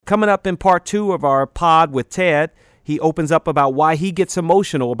coming up in part 2 of our pod with Ted, he opens up about why he gets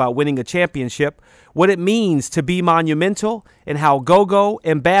emotional about winning a championship, what it means to be monumental, and how go-go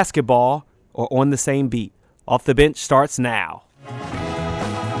and basketball are on the same beat. Off the Bench starts now.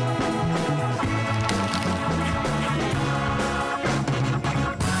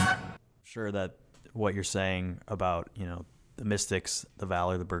 Sure that what you're saying about, the Mystics, the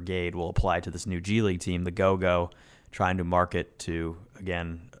Valor, the Brigade will apply to this new G League team, the Go-Go, trying to market to,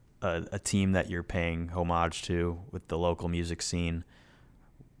 again, a team that you're paying homage to with the local music scene.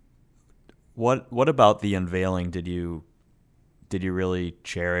 What about the unveiling did you really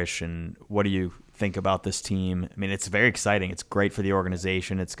cherish, and what do you think about this team? I mean, it's very exciting. It's great for the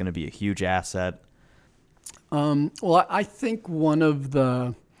organization. It's going to be a huge asset. Well, I think one of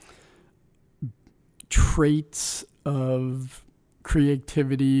the traits of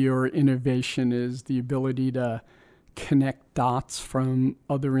creativity or innovation is the ability to connect dots from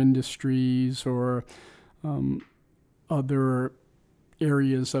other industries or other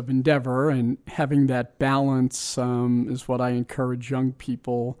areas of endeavor, and having that balance is what I encourage young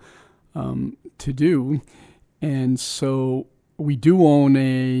people to do. And so we do own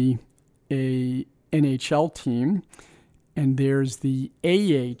a NHL team, and there's the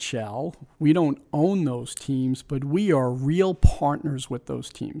AHL. We don't own those teams, but we are real partners with those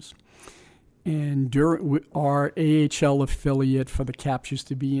teams. And our AHL affiliate for the Caps used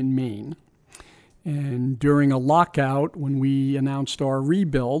to be in Maine. And during a lockout, when we announced our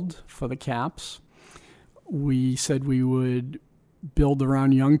rebuild for the Caps, we said we would build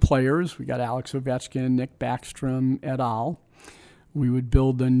around young players. We got Alex Ovechkin, Nick Backstrom, et al. We would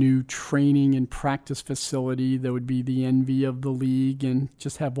build a new training and practice facility that would be the envy of the league and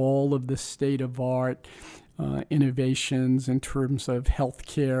just have all of the state-of-art innovations in terms of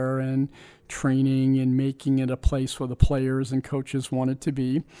healthcare and training and making it a place where the players and coaches wanted to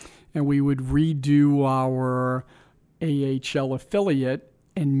be. And we would redo our AHL affiliate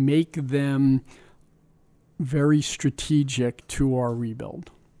and make them very strategic to our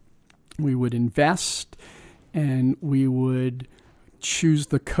rebuild. We would invest, and we would choose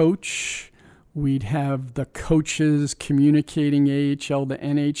the coach. We'd have the coaches communicating AHL to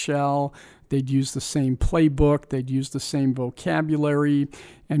NHL. They'd use the same playbook. They'd use the same vocabulary.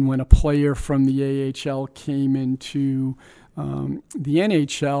 And when a player from the AHL came into the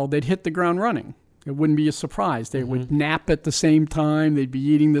NHL, they'd hit the ground running. It wouldn't be a surprise. They would nap at the same time. They'd be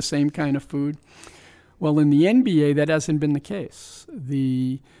eating the same kind of food. Well, in the NBA, that hasn't been the case.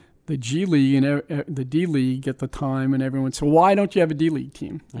 The G League and the D League at the time, and everyone said, why don't you have a D League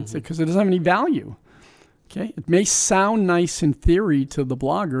team? I'd say, because it doesn't have any value. Okay, it may sound nice in theory to the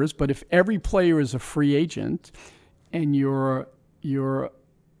bloggers, but if every player is a free agent and your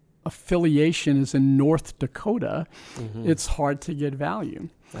affiliation is in North Dakota, it's hard to get value.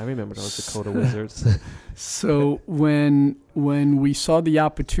 I remember those Dakota Wizards. So when we saw the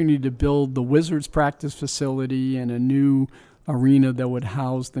opportunity to build the Wizards practice facility and a new arena that would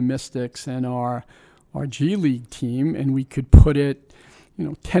house the Mystics and our G League team, and we could put it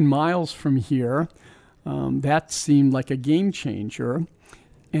 10 miles from here, that seemed like a game changer.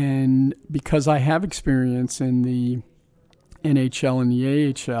 And because I have experience in the NHL and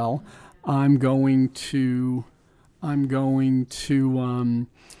the AHL, I'm going to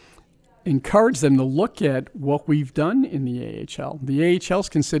encourage them to look at what we've done in the AHL. The AHL is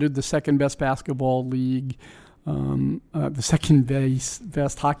considered the second best basketball league, the second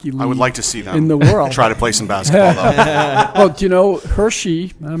best hockey league. I would like to see them in the world. Try to play some basketball, though. Well, do you know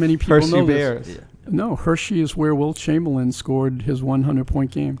Hershey? How many people Hershey know Bears. this? No, Hershey is where Wilt Chamberlain scored his 100-point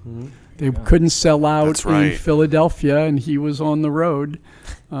game. They couldn't sell out in Philadelphia, and he was on the road,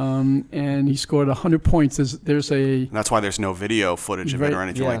 and he scored 100 points. That's why there's no video footage of it or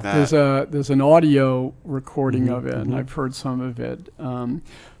anything like that. There's an audio recording of it, and I've heard some of it.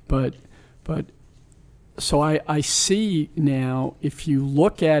 But so I see now, if you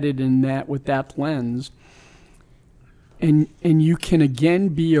look at it with that lens, and you can again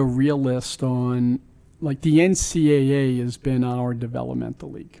be a realist on, like, the NCAA has been our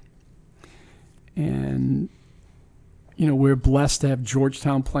developmental league. And, we're blessed to have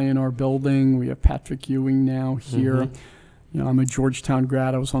Georgetown play in our building. We have Patrick Ewing now here. I'm a Georgetown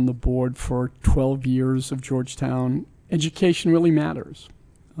grad. I was on the board for 12 years of Georgetown. Education really matters.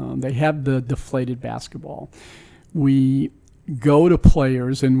 They have the deflated basketball. We go to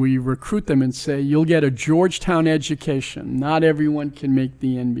players and we recruit them and say, you'll get a Georgetown education. Not everyone can make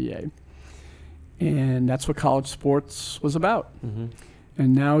the NBA. And that's what college sports was about.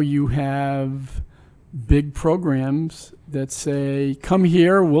 And now you have big programs that say, come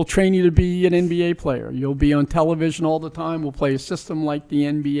here, we'll train you to be an NBA player. You'll be on television all the time. We'll play a system like the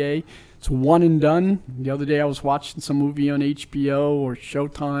NBA. It's one and done. The other day I was watching some movie on HBO or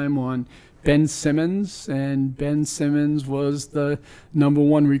Showtime on Ben Simmons, and Ben Simmons was the number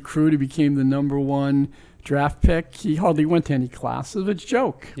one recruit. He became the number one draft pick. He hardly went to any classes. It's a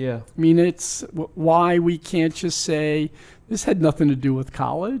joke. Yeah. I mean, it's why we can't just say this had nothing to do with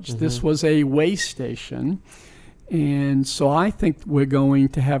college. Mm-hmm. This was a way station. And so I think we're going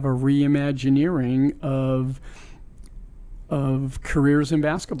to have a reimagineering of careers in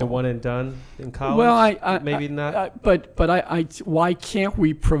basketball. The one and done in college? Well, maybe not. But why can't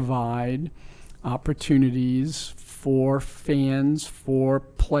we provide opportunities for fans, for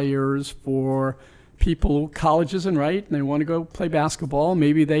players, for people? College isn't right, and they want to go play basketball.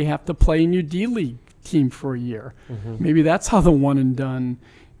 Maybe they have to play in your D-League team for a year. Mm-hmm. Maybe that's how the one and done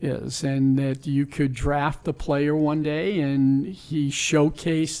is, and that you could draft a player one day and he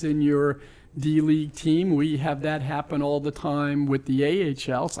showcased in your D-League team. We have that happen all the time with the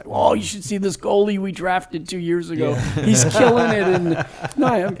AHL. It's like, oh, you should see this goalie we drafted 2 years ago. Yeah. He's killing it. And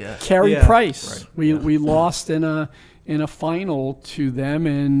Carey Price. Right. We lost in a final to them,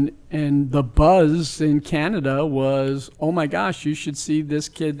 and the buzz in Canada was, oh my gosh, you should see this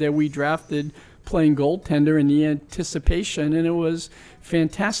kid that we drafted playing goaltender, in the anticipation, and it was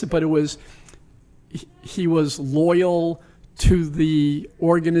fantastic. But he was loyal to the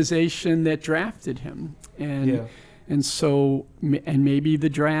organization that drafted him, and so maybe the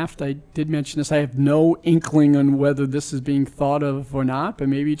draft. I did mention this. I have no inkling on whether this is being thought of or not, but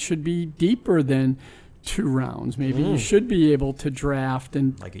maybe it should be deeper than 2 rounds. Maybe you should be able to draft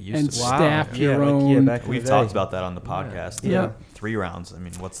and like it used to be. staff your Like, own. back in We've the talked day. about that on the podcast. Yeah. 3 rounds. I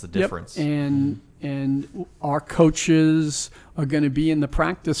mean, what's the Yep. difference? And our coaches are going to be in the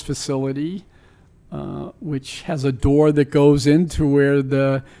practice facility, which has a door that goes into where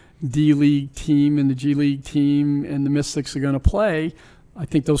the D-League team and the G-League team and the Mystics are going to play. I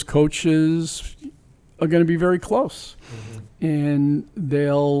think those coaches are going to be very close. Mm-hmm. And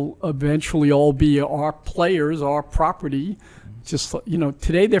they'll eventually all be our players, our property. Just,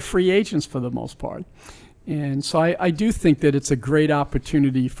 today they're free agents for the most part. And so I do think that it's a great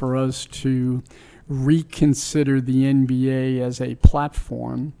opportunity for us to reconsider the NBA as a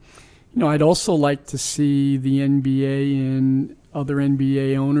platform. I'd also like to see the NBA and other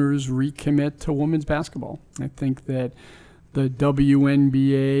NBA owners recommit to women's basketball. I think that the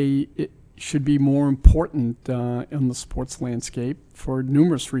WNBA should be more important in the sports landscape for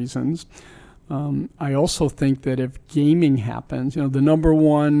numerous reasons. I also think that if gaming happens, the number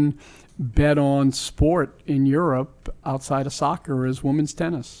one bet on sport in Europe outside of soccer is women's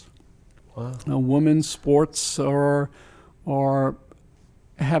tennis. Wow. Women's sports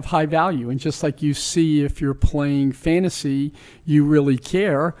have high value, and just like you see if you're playing fantasy, you really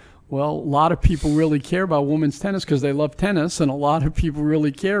care. Well, a lot of people really care about women's tennis because they love tennis, and a lot of people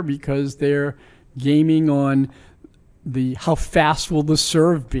really care because they're gaming on how fast will the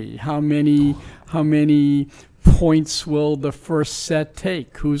serve be, how many points will the first set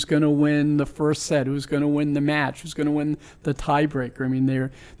take, who's going to win the first set, who's going to win the match, who's going to win the tiebreaker. I mean,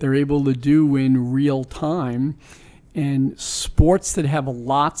 they're able to do in real time. And sports that have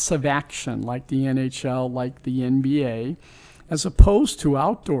lots of action, like the NHL, like the NBA, as opposed to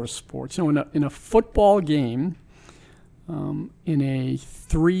outdoor sports. In a football game, in a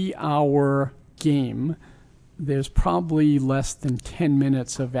 3-hour game, there's probably less than 10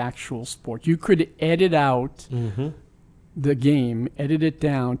 minutes of actual sport. You could edit out the game, edit it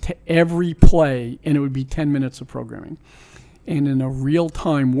down to every play, and it would be 10 minutes of programming. And in a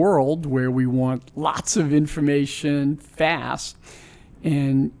real-time world where we want lots of information fast,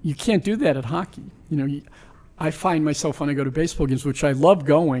 and you can't do that at hockey. I find myself when I go to baseball games, which I love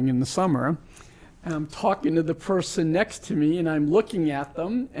going in the summer, and I'm talking to the person next to me, and I'm looking at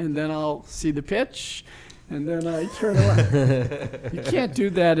them, and then I'll see the pitch, and then I turn around. You can't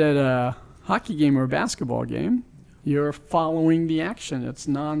do that at a hockey game or a basketball game. You're following the action. It's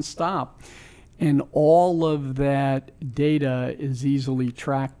nonstop. And all of that data is easily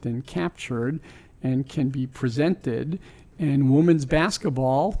tracked and captured and can be presented. And women's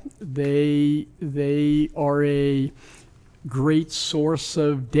basketball, they are a great source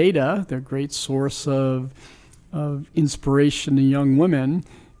of data. They're a great source of inspiration to young women.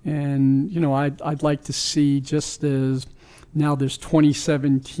 And, I'd like to see, just as now there's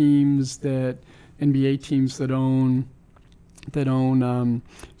 27 teams NBA teams that own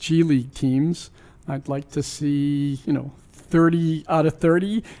G League teams. I'd like to see 30 out of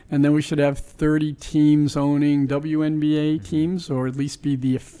 30, and then we should have 30 teams owning WNBA teams, or at least be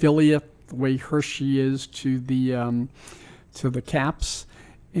the affiliate the way Hershey is to the Caps.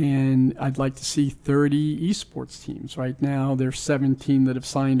 And I'd like to see 30 esports teams. Right now, there's 17 that have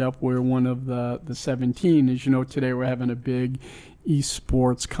signed up. We're one of the 17. As you know, today we're having a big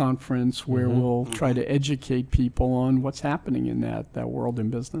esports conference where we'll try to educate people on what's happening in that world in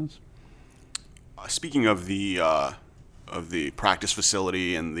business. Speaking of the practice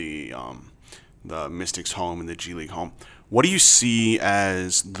facility and the Mystics home and the G League home, what do you see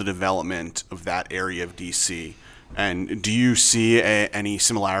as the development of that area of DC? And do you see any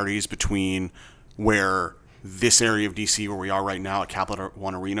similarities between where this area of DC, where we are right now at Capital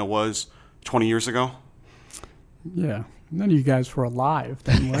One Arena, was 20 years ago? Yeah. None of you guys were alive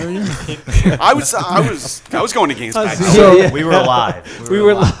then, were you? I was going to games back then. So- We were alive. We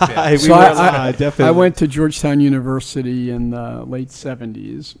were live. Yeah. So Definitely. I went to Georgetown University in the late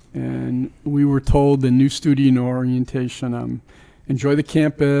 70s, and we were told the new student orientation, enjoy the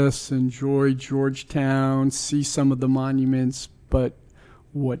campus, enjoy Georgetown, see some of the monuments, but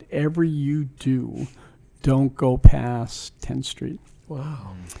whatever you do, don't go past 10th Street.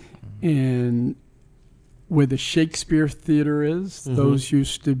 Wow. And where the Shakespeare Theater is, those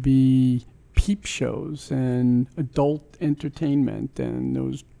used to be peep shows and adult entertainment, and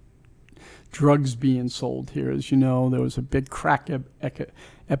those drugs being sold here. As you know, there was a big crack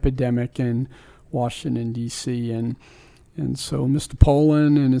epidemic in Washington, D.C., and so Mr.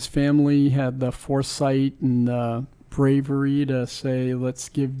 Poland and his family had the foresight and the bravery to say, let's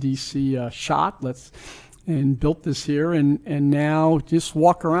give D.C. a shot, and built this here, and now just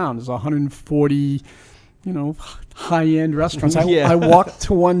walk around. There's 140 high-end restaurants. I walked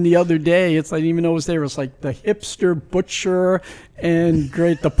to one the other day. I didn't even know it was there. It was like the Hipster Butcher and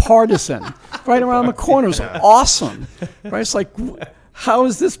the Partisan right around the corner. It was awesome. Right? It's like, how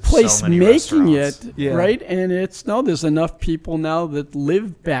is this place So many making restaurants. it? Yeah. Right? And there's enough people now that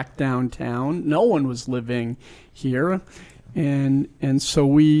live back downtown. No one was living here. And so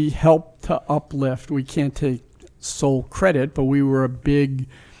we helped to uplift. We can't take sole credit, but we were a big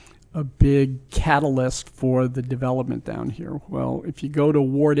catalyst for the development down here. Well, if you go to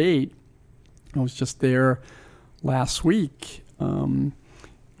Ward 8, I was just there last week,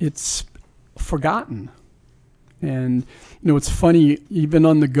 it's forgotten. And, it's funny, even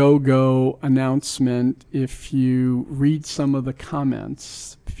on the Go-Go announcement, if you read some of the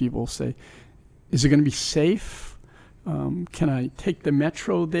comments, people say, is it going to be safe? Can I take the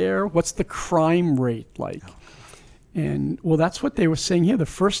metro there? What's the crime rate like? And, well, that's what they were saying here. The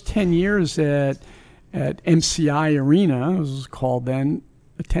first 10 years at MCI Arena, it was called then,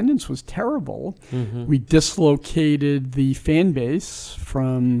 attendance was terrible. We dislocated the fan base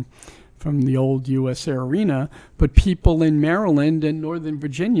from the old US Air Arena, but people in Maryland and Northern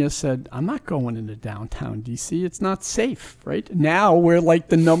Virginia said, I'm not going into downtown DC. It's not safe, right? Now we're like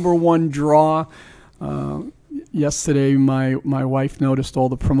the number one draw. Yesterday, my wife noticed all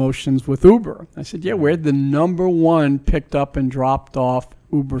the promotions with Uber. I said, yeah, we're the number one picked up and dropped off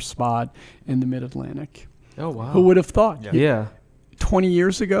Uber spot in the Mid-Atlantic. Oh, wow. Who would have thought? Yeah. 20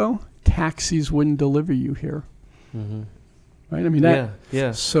 years ago, taxis wouldn't deliver you here. Right? I mean,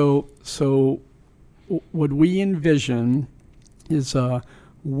 Yeah. So what we envision is a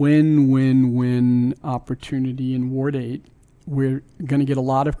win-win-win opportunity in Ward 8. We're going to get a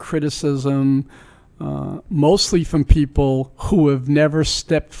lot of criticism, mostly from people who have never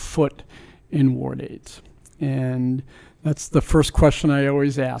stepped foot in Ward 8. And that's the first question I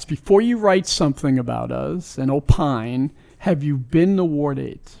always ask. Before you write something about us and opine, have you been to Ward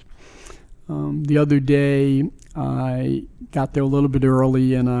 8? The other day, I got there a little bit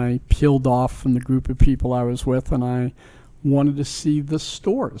early, and I peeled off from the group of people I was with, and I wanted to see the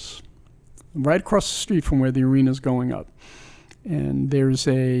stores right across the street from where the arena's going up. And there's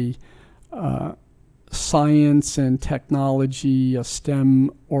a science and technology, a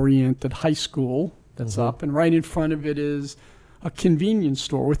STEM-oriented high school that's up, and right in front of it is a convenience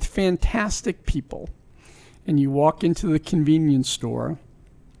store with fantastic people. And you walk into the convenience store,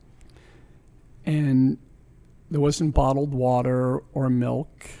 and there wasn't bottled water or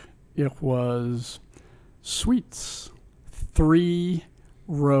milk. It was sweets. 3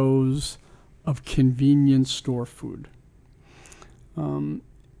 rows of convenience store food. And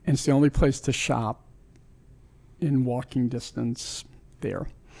it's the only place to shop in walking distance there.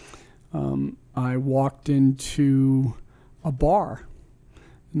 I walked into a bar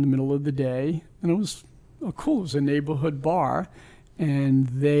in the middle of the day, and it was cool. It was a neighborhood bar, and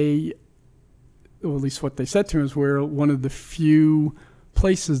they, or at least what they said to me, is we're one of the few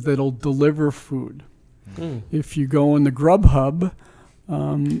places that'll deliver food. If you go on the Grubhub,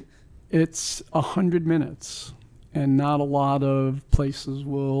 it's 100 minutes. and not a lot of places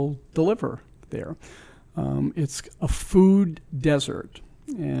will deliver there. It's a food desert,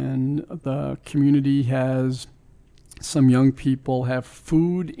 and the community has, some young people have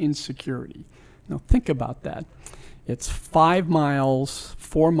food insecurity. Now think about that. It's 4 miles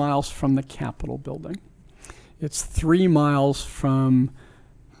from the Capitol building. It's 3 miles from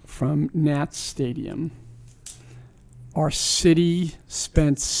Nats Stadium. Our city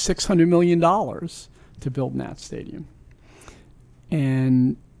spent $600 million to build Nats Stadium.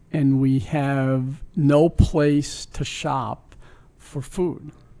 And we have no place to shop for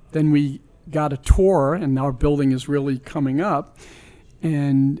food. Then we got a tour, and our building is really coming up,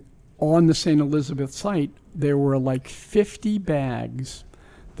 and on the St. Elizabeth site, there were like 50 bags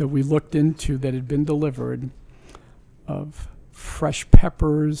that we looked into that had been delivered of fresh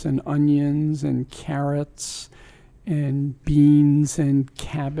peppers and onions and carrots and beans and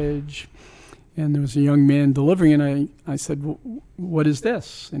cabbage. And there was a young man delivering, and I said, what is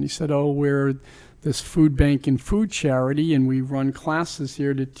this? And he said, we're this food bank and food charity, and we run classes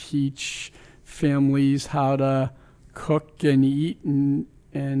here to teach families how to cook and eat, and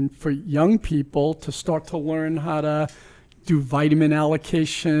for young people to start to learn how to do vitamin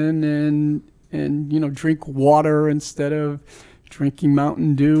allocation and drink water instead of drinking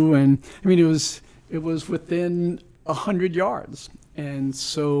Mountain Dew. And I mean, it was within 100 yards. And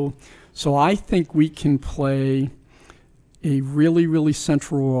so I think we can play a really, really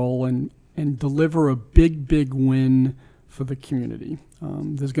central role and deliver a big win for the community.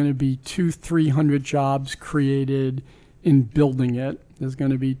 There's going to be 200-300 jobs created in building it. There's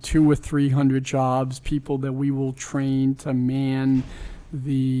going to be 200 or 300 jobs, people that we will train to man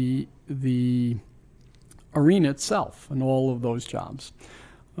the arena itself and all of those jobs.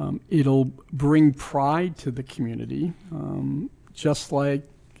 It'll bring pride to the community, just like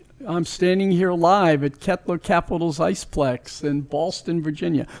I'm standing here live at Kettler Capitals Iceplex in Ballston,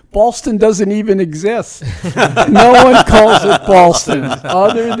 Virginia. Ballston doesn't even exist. No one calls it Ballston,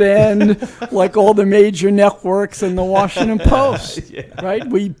 other than like all the major networks and the Washington Post, right?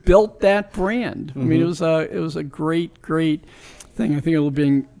 We built that brand. Mm-hmm. I mean, it was a great thing. I think it'll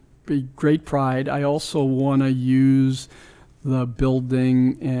be great pride. I also want to use the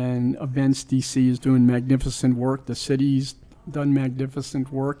building, and Events DC is doing magnificent work. The city's done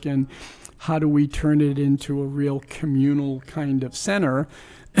magnificent work, and how do we turn it into a real communal kind of center?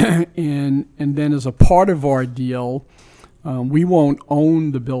 and then as a part of our deal, we won't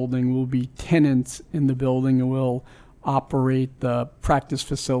own the building. We'll be tenants in the building, and we'll operate the practice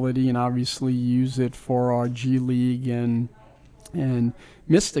facility and obviously use it for our G League and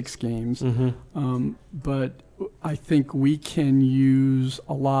Mystics games. Mm-hmm. But I think we can use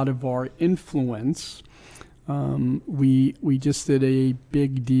a lot of our influence. We just did a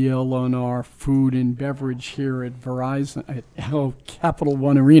big deal on our food and beverage here at Verizon, at Capital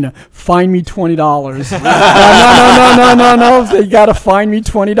One Arena. Fine me $20. No. They got to fine me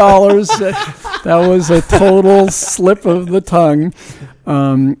 $20. That was a total slip of the tongue.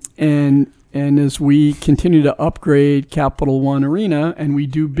 And as we continue to upgrade Capital One Arena and we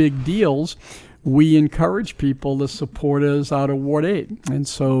do big deals, we encourage people to support us out of Ward 8. And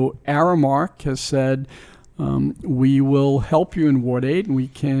so Aramark has said, we will help you in Ward 8, and we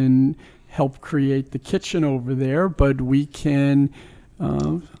can help create the kitchen over there, but we can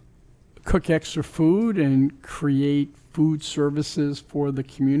cook extra food and create food services for the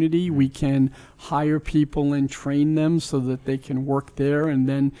community. We can hire people and train them so that they can work there and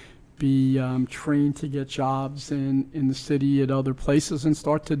then be trained to get jobs in the city at other places and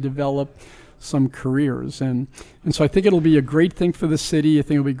start to develop some careers. And so I think it'll be a great thing for the city. I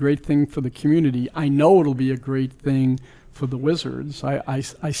think it'll be a great thing for the community. I know it'll be a great thing for the Wizards. I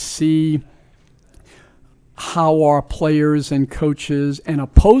see how our players and coaches and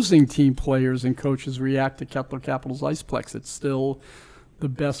opposing team players and coaches react to Kettler Capitals Iceplex. It's still the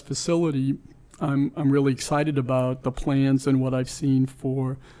best facility. I'm really excited about the plans and what I've seen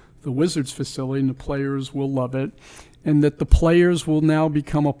for the Wizards facility, and the players will love it. And that the players will now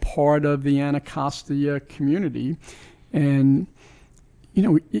become a part of the Anacostia community. And,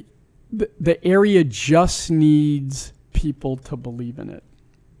 the area just needs people to believe in it.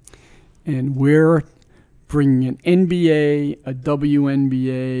 And we're bringing an NBA, a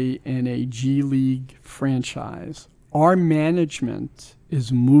WNBA, and a G League franchise. Our management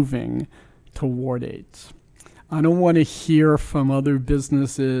is moving to Ward 8. I don't want to hear from other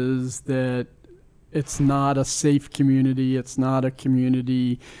businesses that it's not a safe community. It's not a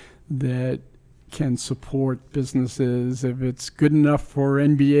community that can support businesses. If it's good enough for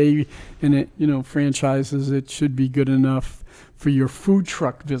NBA and franchises, it should be good enough for your food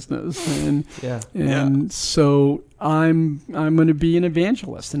truck business, and Yeah. so I'm going to be an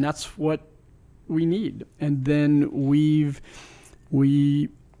evangelist, and that's what we need. And then we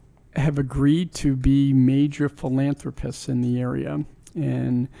have agreed to be major philanthropists in the area,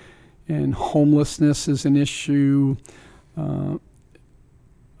 and homelessness is an issue.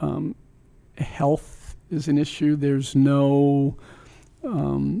 Health is an issue. There's no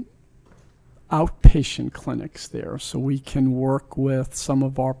outpatient clinics there, so we can work with some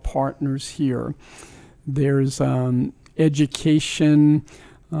of our partners here. There's education.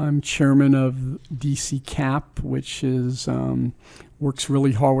 I'm chairman of DC CAP, which is works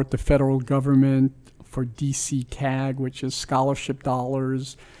really hard with the federal government for DC TAG, which is scholarship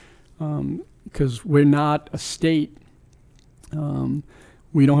dollars, because we're not a state.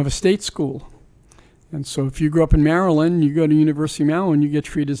 We don't have a state school. And so if you grew up in Maryland, you go to University of Maryland, you get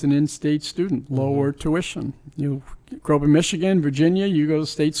treated as an in-state student, lower tuition. You grow up in Michigan, Virginia, you go to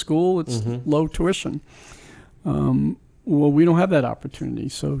state school, it's low tuition. Well, we don't have that opportunity.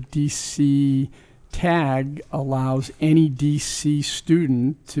 So DC TAG allows any DC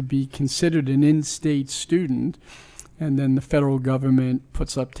student to be considered an in-state student, and then the federal government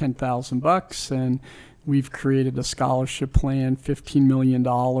puts up $10,000, and we've created a scholarship plan, $15 million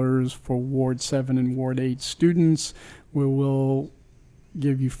for Ward 7 and Ward 8 students, where we'll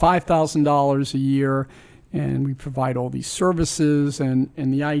give you $5,000 a year, and we provide all these services. And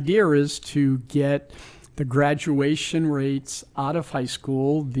the idea is to get the graduation rates out of high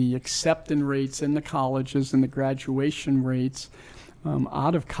school, the acceptance rates in the colleges, and the graduation rates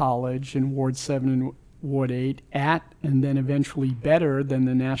out of college in Ward 7 and Ward 8 at, and then eventually better than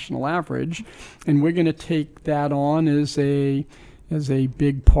the national average. And we're going to take that on as a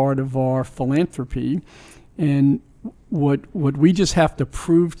big part of our philanthropy. And what we just have to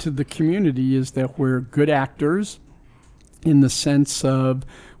prove to the community is that we're good actors, in the sense of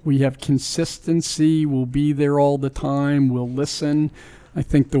we have consistency, we'll be there all the time, we'll listen. I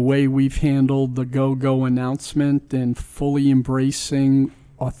think the way we've handled the Go-Go announcement and fully embracing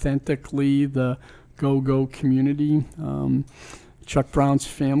authentically the Go-Go community. Chuck Brown's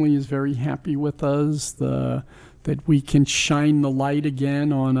family is very happy with us. That we can shine the light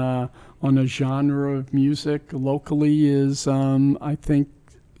again on a genre of music locally is, I think,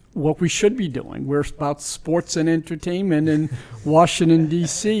 what we should be doing. We're about sports and entertainment in Washington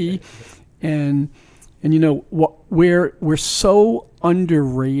D.C. and you know we're so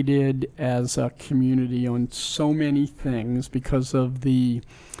underrated as a community on so many things because of the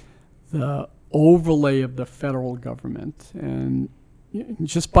overlay of the federal government. And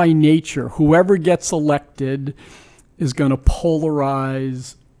just by nature, whoever gets elected is going to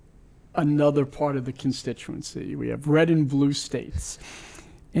polarize another part of the constituency. We have red and blue states.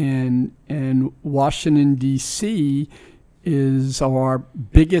 And Washington, D.C. is our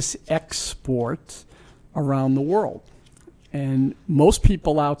biggest export around the world. And most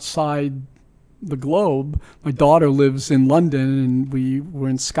people outside the globe, my daughter lives in London, and we were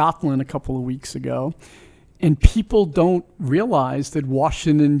in Scotland a couple of weeks ago, and people don't realize that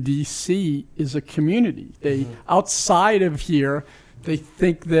Washington, D.C. is a community. They outside of here, they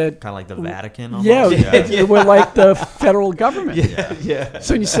think that Kind of like the Vatican almost? yeah. We're like the federal government. Yeah.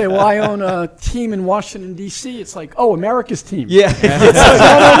 So you say, well, I own a team in Washington, D.C. It's like, oh, America's team. Yeah.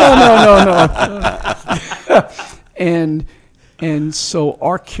 No. And so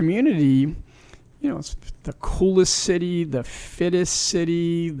our community, you know, it's the coolest city, the fittest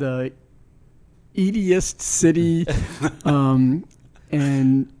city, the eatiest city, and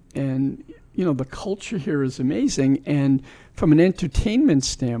you know, the culture here is amazing. And from an entertainment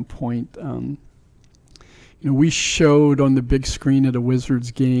standpoint, you know, we showed on the big screen at a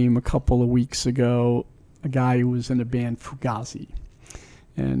Wizards game a couple of weeks ago a guy who was in a band, Fugazi.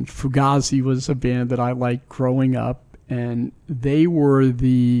 And Fugazi was a band that I liked growing up, and they were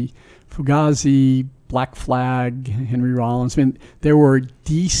the Fugazi, Black Flag, Henry Rollins. I mean, there were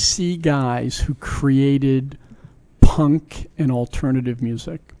DC guys who created punk and alternative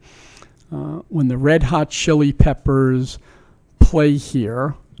music. When the Red Hot Chili Peppers play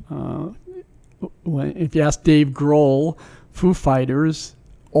here, if you ask Dave Grohl, Foo Fighters,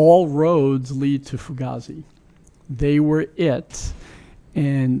 all roads lead to Fugazi. They were it.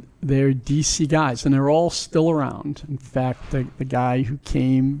 And they're DC guys, and they're all still around. In fact, the guy who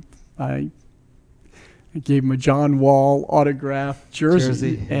came, I gave him a John Wall autographed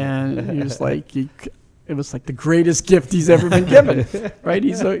jersey. And he was like, it was like the greatest gift he's ever been given, right?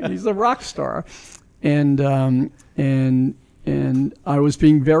 He's a rock star, and I was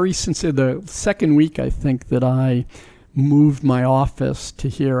being very sincere. The second week, I think, that I moved my office to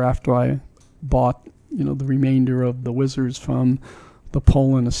here after I bought the remainder of the Wizards from the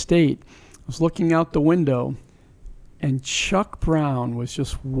Poland estate. I was looking out the window, and Chuck Brown was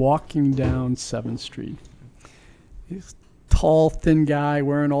just walking down 7th Street. He's a tall, thin guy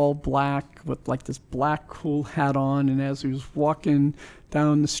wearing all black with like this black cool hat on, and as he was walking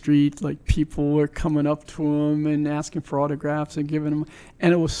down the street, like people were coming up to him and asking for autographs and giving him,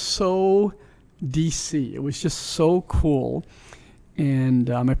 and it was so DC. It was just so cool. And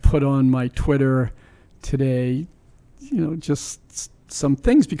I put on my Twitter today, just some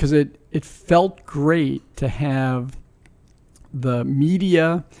things, because it felt great to have the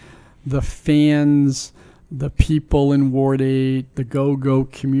media, the fans, the people in Ward 8, the Go-Go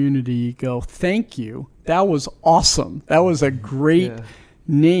community go, thank you. That was awesome. That was a great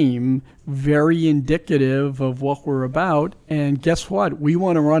name, very indicative of what we're about. And guess what? We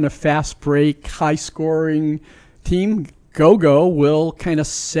want to run a fast break, high-scoring team. Go-Go will kind of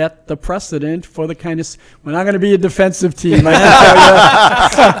set the precedent for the kind of... We're not going to be a defensive team, I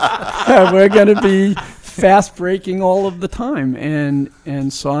can tell you. We're going to be fast breaking all of the time, and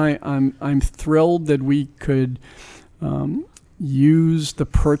so I'm thrilled that we could use the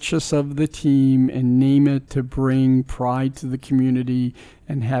purchase of the team and name it to bring pride to the community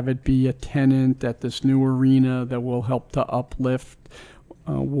and have it be a tenant at this new arena that will help to uplift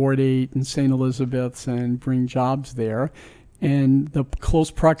Ward 8 and St. Elizabeth's and bring jobs there. And the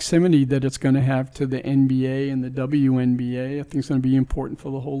close proximity that it's going to have to the NBA and the WNBA, I think is going to be important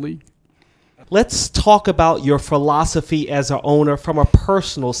for the whole league. Let's talk about your philosophy as an owner from a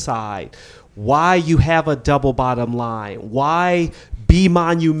personal side. Why you have a double bottom line. Why Be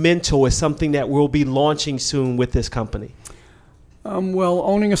Monumental is something that we'll be launching soon with this company. Well,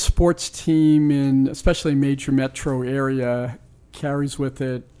 owning a sports team in especially a major metro area carries with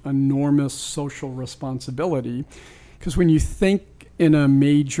it enormous social responsibility, because when you think in a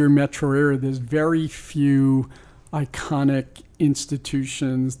major metro area, there's very few iconic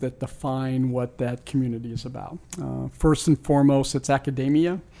institutions that define what that community is about. First and foremost, it's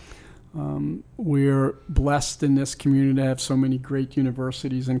academia. We're blessed in this community to have so many great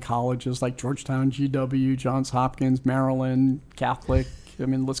universities and colleges like Georgetown, GW, Johns Hopkins, Maryland, Catholic. I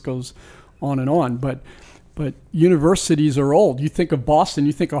mean, the list goes on and on. But universities are old. You think of Boston,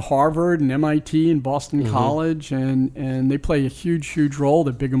 you think of Harvard and MIT and Boston College, and they play a huge, huge role.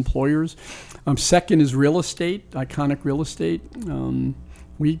 They're big employers. Second is real estate, iconic real estate.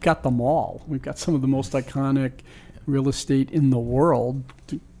 We've got them all. We've got some of the most iconic real estate in the world,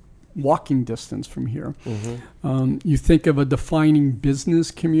 walking distance from here. You think of a defining business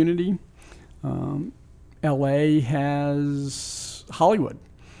community. LA has Hollywood.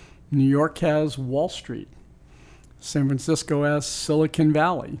 New York has Wall Street. San Francisco has Silicon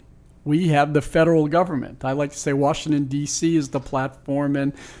Valley. We have the federal government. I like to say Washington, D.C. is the platform,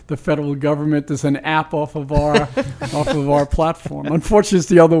 and the federal government is an app off of our platform. Unfortunately, it's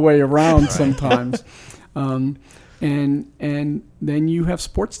the other way around sometimes. And then you have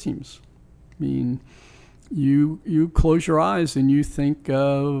sports teams. I mean, you close your eyes and you think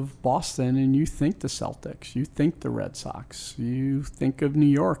of Boston and you think the Celtics, you think the Red Sox, you think of New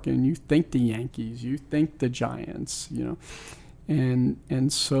York and you think the Yankees, you think the Giants,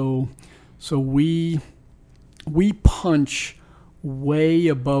 and so we punch way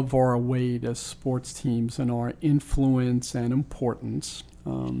above our weight as sports teams in our influence and importance.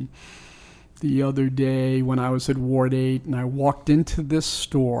 The other day when I was at Ward 8 and I walked into this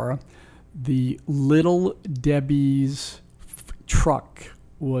store, the Little Debbie's truck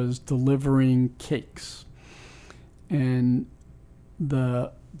was delivering cakes. And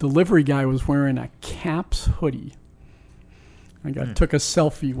the delivery guy was wearing a Caps hoodie. I took a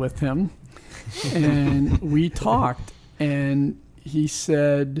selfie with him, and we talked. And he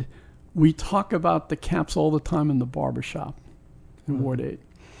said, we talk about the Caps all the time in the barbershop in Ward 8.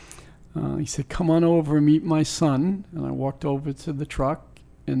 He said, come on over and meet my son. And I walked over to the truck,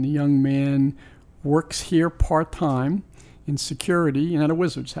 and the young man works here part-time in security and had a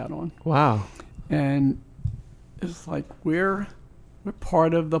Wizards hat on. Wow. And it's like we're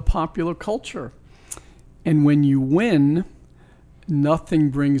part of the popular culture. And when you win, nothing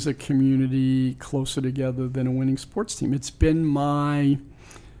brings a community closer together than a winning sports team. It's been my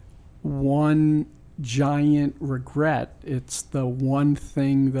one giant regret. It's the one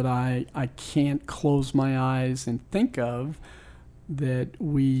thing that I can't close my eyes and think of, that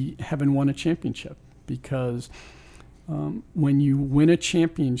we haven't won a championship. Because when you win a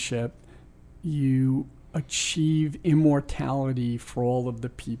championship, you achieve immortality for all of the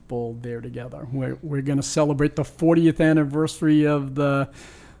people there together. We're going to celebrate the 40th anniversary of the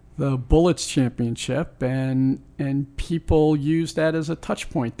Bullets Championship, and people use that as a touch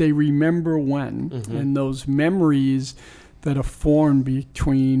point. They remember when, and those memories that are formed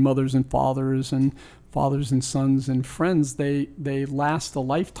between mothers and fathers and sons and friends, they last a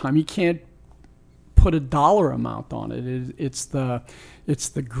lifetime. You can't put a dollar amount on it. It's the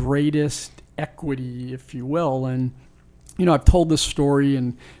greatest equity, if you will. And I've told this story,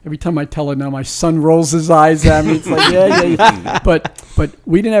 and every time I tell it now, my son rolls his eyes at me. It's like, yeah. But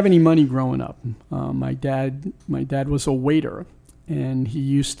we didn't have any money growing up. My dad was a waiter, and he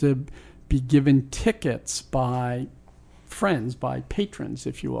used to be given tickets by friends, by patrons,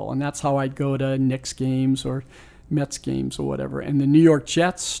 if you will. And that's how I'd go to Knicks games or Mets games or whatever. And the New York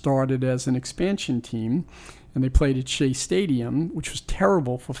Jets started as an expansion team, and they played at Shea Stadium, which was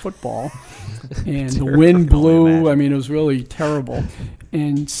terrible for football. And the wind blew. I mean, it was really terrible.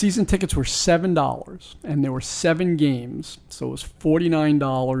 And season tickets were $7, and there were 7 games. So it was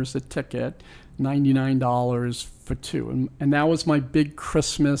 $49 a ticket, $99 for 2. And that was my big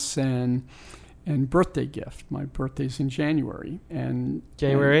Christmas and birthday gift. My birthday's in January.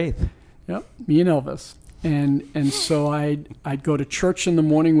 January 8th. Yep, me and Elvis. And so I'd go to church in the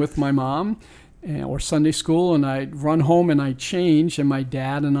morning with my mom, or Sunday school, and I'd run home and I'd change, and my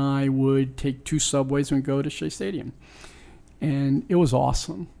dad and I would take 2 subways and go to Shea Stadium. And it was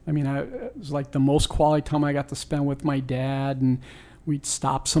awesome. I mean, it was like the most quality time I got to spend with my dad, and we'd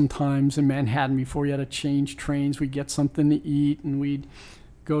stop sometimes in Manhattan before we had to change trains. We'd get something to eat, and we'd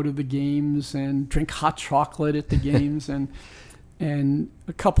go to the games and drink hot chocolate at the games. And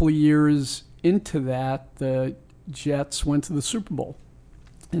a couple of years into that, the Jets went to the Super Bowl,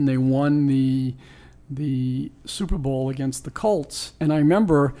 and they won the Super Bowl against the Colts. And I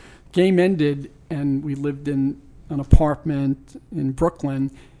remember game ended, and we lived in an apartment in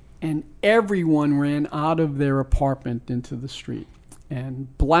Brooklyn, and everyone ran out of their apartment into the street.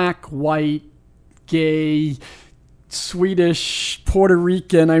 And black, white, gay, Swedish, Puerto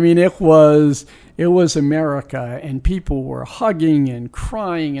Rican, I mean, it was America, and people were hugging and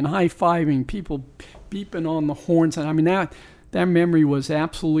crying and high-fiving, people beeping on the horns. And I mean, that memory was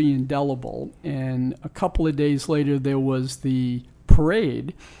absolutely indelible. And a couple of days later, there was the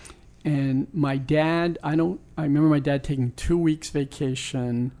parade, and my dad, I remember my dad taking 2 weeks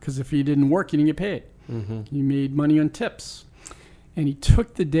vacation, because if he didn't work, he didn't get paid. Mm-hmm. He made money on tips. And he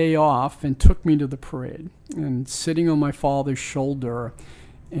took the day off and took me to the parade, and sitting on my father's shoulder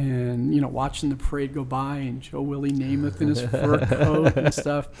and, watching the parade go by, and Joe Willie Namath in his fur coat and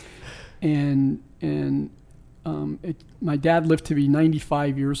stuff. And my dad lived to be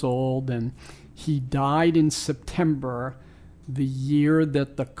 95 years old, and he died in September, the year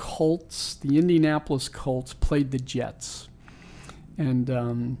that the Indianapolis Colts played the Jets. And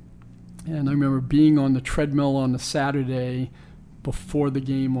I remember being on the treadmill on a Saturday before the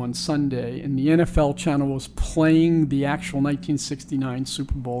game on Sunday, and the NFL channel was playing the actual 1969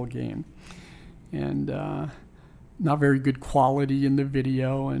 Super Bowl game. And not very good quality in the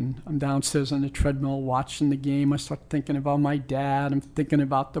video, and I'm downstairs on the treadmill watching the game. I start thinking about my dad. I'm thinking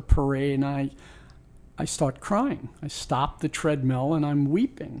about the parade, and I start crying. I stop the treadmill, and I'm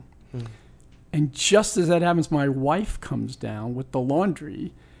weeping. And just as that happens, my wife comes down with the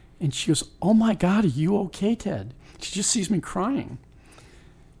laundry, and she goes, "Oh my God, are you okay, Ted?" She just sees me crying.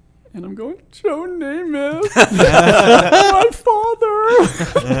 And I'm going, "Joe Namath, my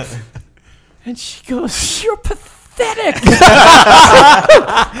father." And she goes, "You're pathetic.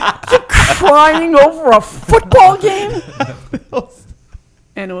 You're crying over a football game?"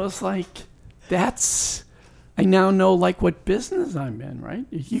 And it was like, I now know like what business I'm in, right?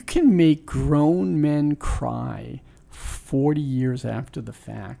 You can make grown men cry 40 years after the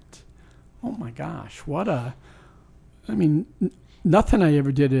fact. Oh my gosh, nothing I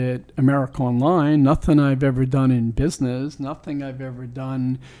ever did at America Online, nothing I've ever done in business, nothing I've ever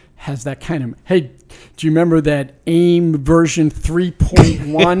done has that kind of, hey, do you remember that AIM version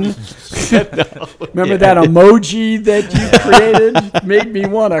 3.1? Remember that emoji that you created? Made me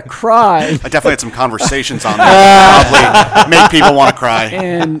want to cry. I definitely had some conversations on that. Probably make people want to cry.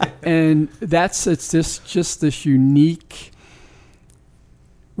 And it's just this unique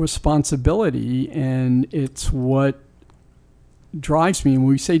responsibility, and it's what drives me. When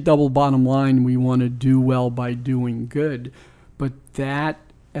we say double bottom line, we want to do well by doing good, but that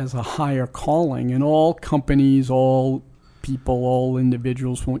as a higher calling, and all companies, all people, all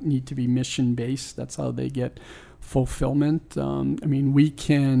individuals won't need to be mission based. That's how they get fulfillment. We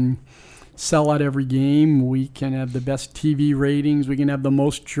can sell out every game. We can have the best TV ratings. We can have the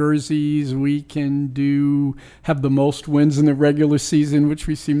most jerseys. We can have the most wins in the regular season, which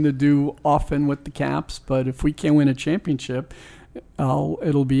we seem to do often with the Caps. But if we can't win a championship,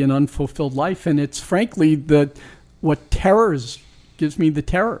 it'll be an unfulfilled life. And it's frankly what gives me the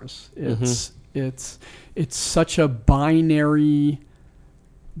terrors. It's such a binary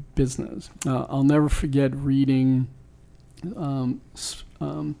business. I'll never forget reading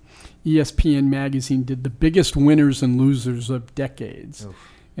ESPN magazine did the biggest winners and losers of decades. Oof.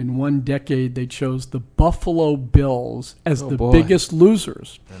 In one decade, they chose the Buffalo Bills as biggest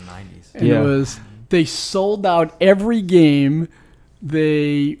losers. The 90s. And they sold out every game.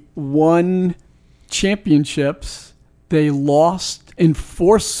 They won championships. They lost in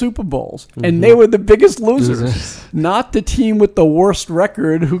 4 Super Bowls. And they were the biggest losers. Not the team with the worst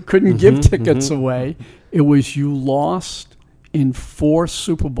record who couldn't give tickets away. It was you lost in 4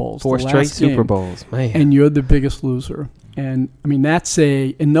 Super Bowls. 4 straight Super Bowls, man. And you're the biggest loser. And I mean, that's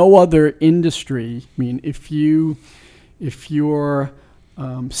in no other industry. I mean, if you're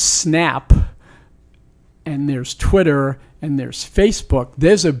Snap and there's Twitter and there's Facebook,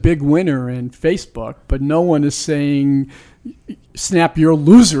 there's a big winner in Facebook, but no one is saying, Snap, you're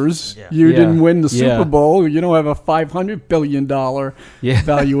losers. Yeah. You didn't win the Super Bowl. You don't have a $500 billion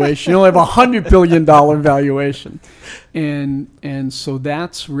valuation. You don't have a $100 billion valuation. And so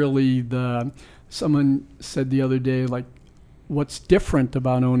that's really someone said the other day, like, what's different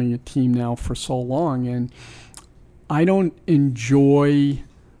about owning a team now for so long? And I don't enjoy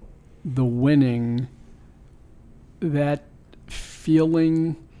the winning. That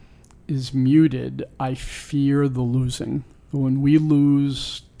feeling is muted. I fear the losing. When we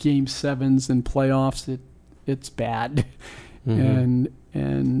lose game 7s in playoffs, it's bad. And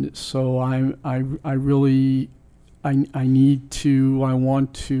so I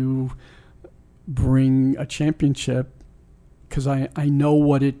want to bring a championship because I know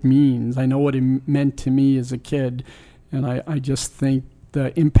what it means. I know what it meant to me as a kid. And I just think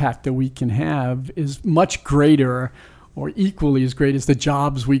the impact that we can have is much greater or equally as great as the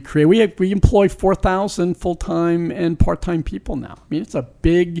jobs we create. We employ 4,000 full-time and part-time people now. I mean, it's a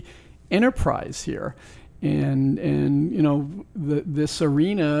big enterprise here. And this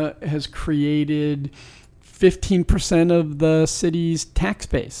arena has created 15% of the city's tax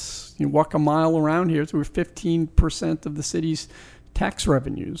base. You walk a mile around here, so we're 15% of the city's tax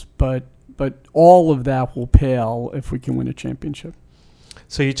revenues. But all of that will pale if we can win a championship.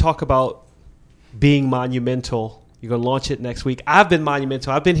 So you talk about being monumental. You're going to launch it next week. I've been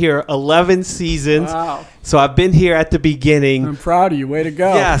monumental. I've been here 11 seasons. Wow. So I've been here at the beginning. I'm proud of you. Way to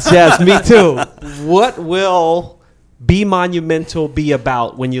go. Yes, me too. What will Be Monumental be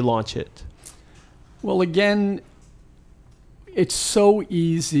about when you launch it? Well, again, it's so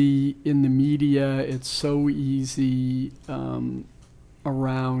easy in the media. It's so easy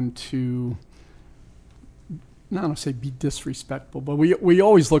around to, not to say be disrespectful, but we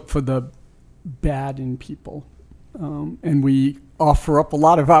always look for the bad in people. And we offer up a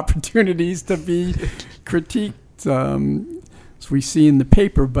lot of opportunities to be critiqued, as we see in the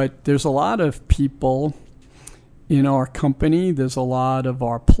paper. But there's a lot of people in our company. There's a lot of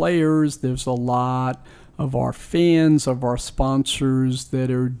our players. There's a lot of our fans, of our sponsors that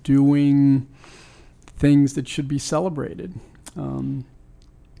are doing things that should be celebrated. I'll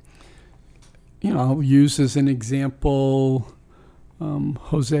use as an example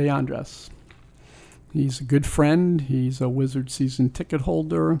Jose Andres. He's a good friend. He's a Wizard season ticket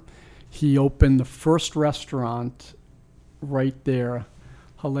holder. He opened the first restaurant right there,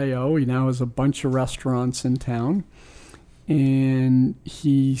 Jaleo. He now has a bunch of restaurants in town. And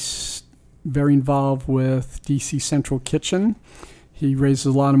he's very involved with DC Central Kitchen. He raises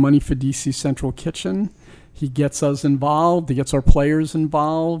a lot of money for DC Central Kitchen. He gets us involved. He gets our players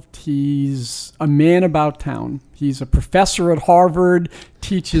involved. He's a man about town. He's a professor at Harvard,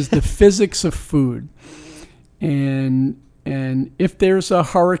 teaches the physics of food. And if there's a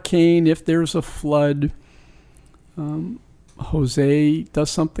hurricane, if there's a flood, Jose does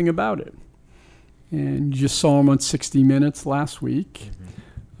something about it. And you just saw him on 60 Minutes last week.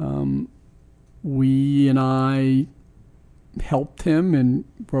 We and I helped him and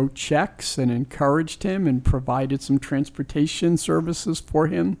wrote checks and encouraged him and provided some transportation services for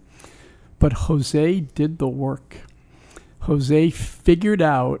him. But Jose did the work. Jose figured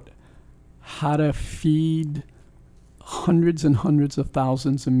out how to feed hundreds and hundreds of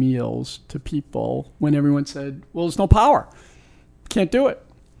thousands of meals to people when everyone said, well, there's no power. Can't do it.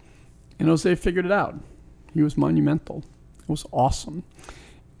 And Jose figured it out. He was monumental. It was awesome.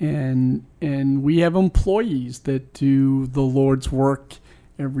 And we have employees that do the Lord's work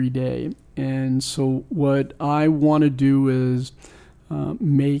every day. And so what I want to do is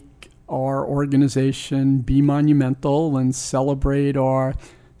make our organization be monumental and celebrate our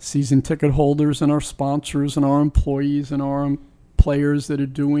season ticket holders and our sponsors and our employees and our players that are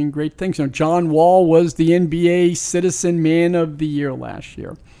doing great things. You know, John Wall was the NBA Citizen Man of the Year last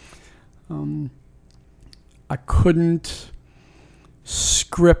year. I couldn't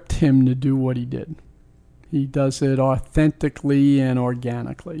script him to do what he did. He does it authentically and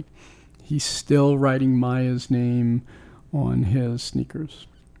organically. He's still writing Maya's name on his sneakers.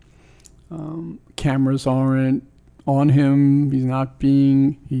 Cameras aren't on him.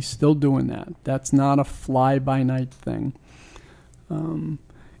 He's still doing that. That's not a fly-by-night thing. And,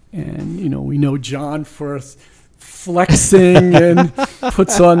 you know, we know John for flexing and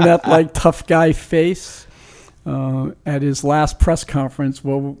puts on that, like, tough guy face. At his last press conference,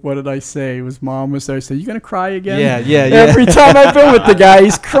 what did I say? His mom was there. I said, "You gonna cry again?" Yeah. Every time I've been with the guy,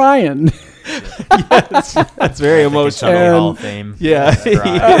 he's crying. Yes, that's very emotional. Hall of Fame. Yeah.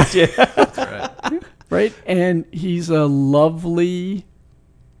 That's right. Right? And he's a lovely,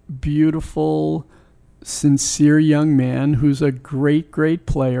 beautiful, sincere young man who's a great, great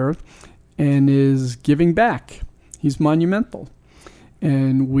player and is giving back. He's monumental.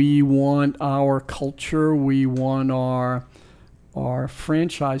 And we want our culture, we want our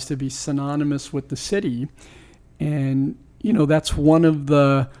franchise to be synonymous with the city. And, you know, that's one of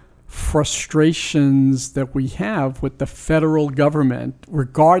the frustrations that we have with the federal government,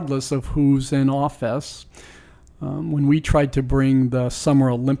 regardless of who's in office. When we tried to bring the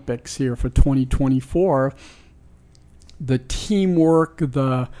Summer Olympics here for 2024, the teamwork,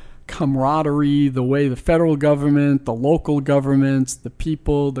 the camaraderie, the way the federal government, the local governments, the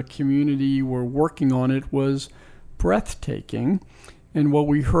people, the community were working on it was breathtaking. And what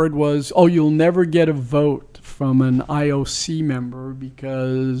we heard was, oh, you'll never get a vote from an IOC member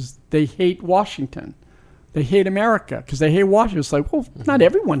because they hate Washington. They hate America because they hate Washington. It's like, well, not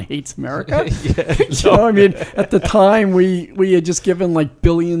everyone hates America. You know, I mean, at the time, we had just given like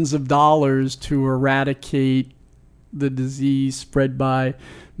billions of dollars to eradicate the disease spread by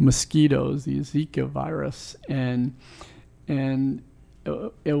mosquitoes, the Zika virus, and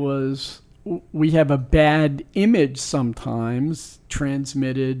it was, we have a bad image sometimes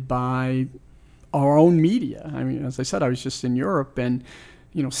transmitted by our own media. I mean, as I said, I was just in Europe, and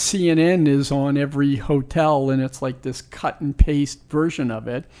you know, CNN is on every hotel, and it's like this cut and paste version of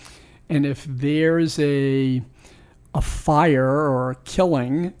it. And if there's a fire or a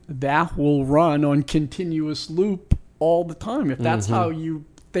killing, that will run on continuous loop all the time. If that's how you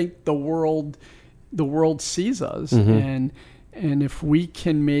think the world sees us, and if we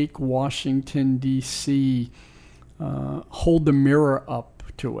can make Washington D.C. Hold the mirror up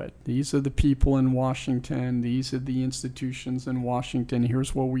to it, these are the people in Washington, these are the institutions in Washington,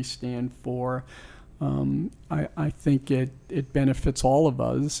 here's what we stand for. I think it benefits all of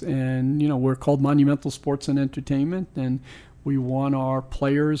us, and you know, we're called Monumental Sports and Entertainment, and we want our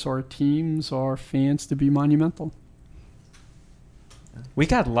players, our teams, our fans to be monumental. We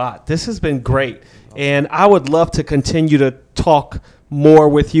got a lot. This has been great. And I would love to continue to talk more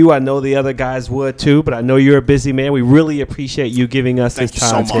with you. I know the other guys would too, but I know you're a busy man. We really appreciate you giving us this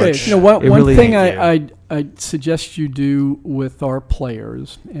time. Thank you so much. You know, one thing I'd suggest you do with our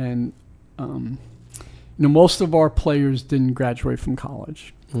players, and you know, most of our players didn't graduate from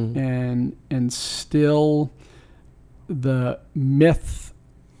college, and still the myth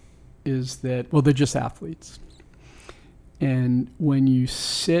is that, well, they're just athletes. And when you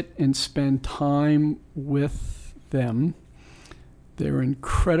sit and spend time with them, they're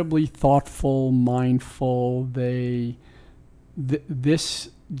incredibly thoughtful, mindful. This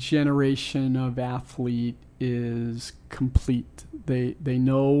generation of athlete is complete. They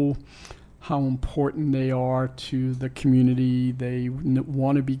know how important they are to the community. They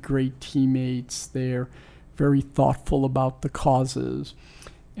want to be great teammates. They're very thoughtful about the causes.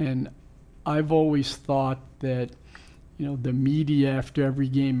 And I've always thought that, you know, the media after every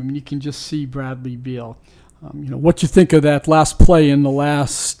game, I mean, you can just see Bradley Beal. You know, what you think of that last play in the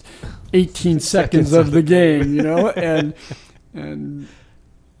last 18 seconds of the game, you know? And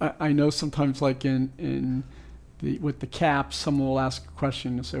I know sometimes, like with the Caps, someone will ask a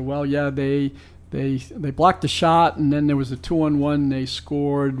question and say, well, yeah, they blocked the shot, and then there was a 2-on-1, they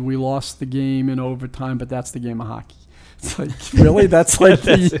scored, we lost the game in overtime, but that's the game of hockey. It's like, really? That's like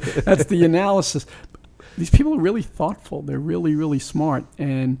that's the analysis. These people are really thoughtful. They're really, really smart.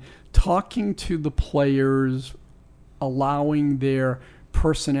 And talking to the players, allowing their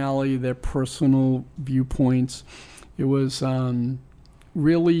personality, their personal viewpoints, it was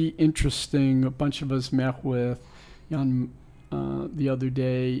really interesting. A bunch of us met with Jan the other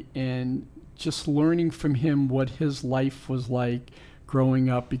day, and just learning from him what his life was like growing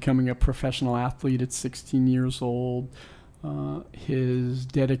up, becoming a professional athlete at 16 years old, his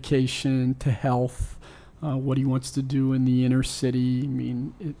dedication to health, what he wants to do in the inner city. I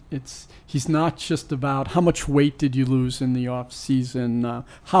mean, he's not just about how much weight did you lose in the off season,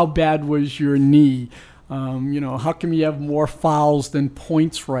 how bad was your knee, how come you have more fouls than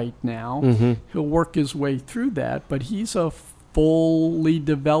points right now? Mm-hmm. He'll work his way through that, but he's a fully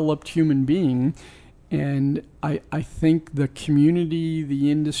developed human being. And I think the community,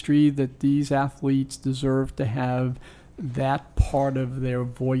 the industry, that these athletes deserve to have that part of their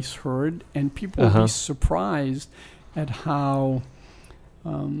voice heard, and people will be surprised at how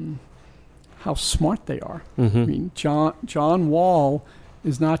smart they are. Mm-hmm. I mean, John Wall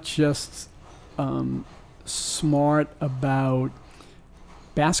is not just smart about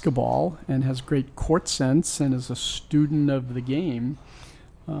basketball and has great court sense and is a student of the game.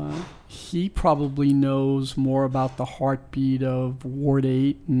 He probably knows more about the heartbeat of Ward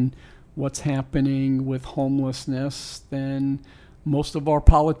 8 and what's happening with homelessness than most of our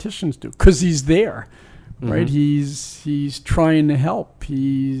politicians do, because he's there, right? He's trying to help.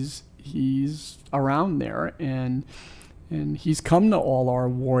 He's around there, and he's come to all our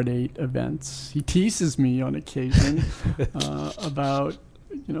Ward 8 events. He teases me on occasion about,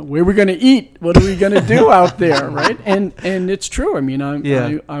 where we're going to eat, what are we going to do out there, right? And it's true. I mean,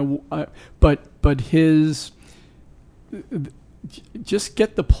 but his. Just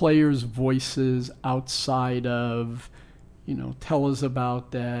get the players' voices outside of, tell us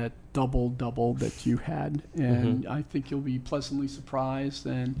about that double-double that you had. And I think you'll be pleasantly surprised.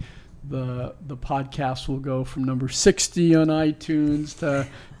 And the podcast will go from number 60 on iTunes to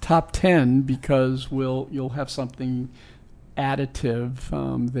top 10 because you'll have something additive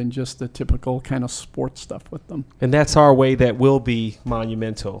than just the typical kind of sports stuff with them. And that's our way that will be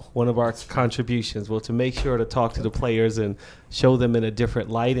monumental. One of our contributions will to make sure to talk to the players and show them in a different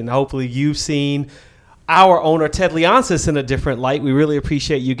light. And hopefully you've seen our owner, Ted Leonsis, in a different light. We really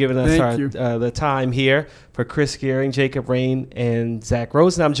appreciate you giving us the time here. For Chris Gearing, Jacob Rain, and Zach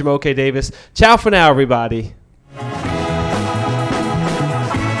Rosen, I'm Jamoke Davis. Ciao for now, everybody.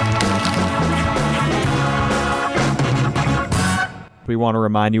 We want to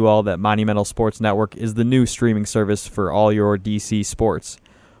remind you all that Monumental Sports Network is the new streaming service for all your DC sports.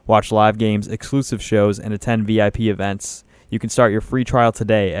 Watch live games, exclusive shows, and attend VIP events. You can start your free trial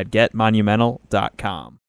today at getmonumental.com.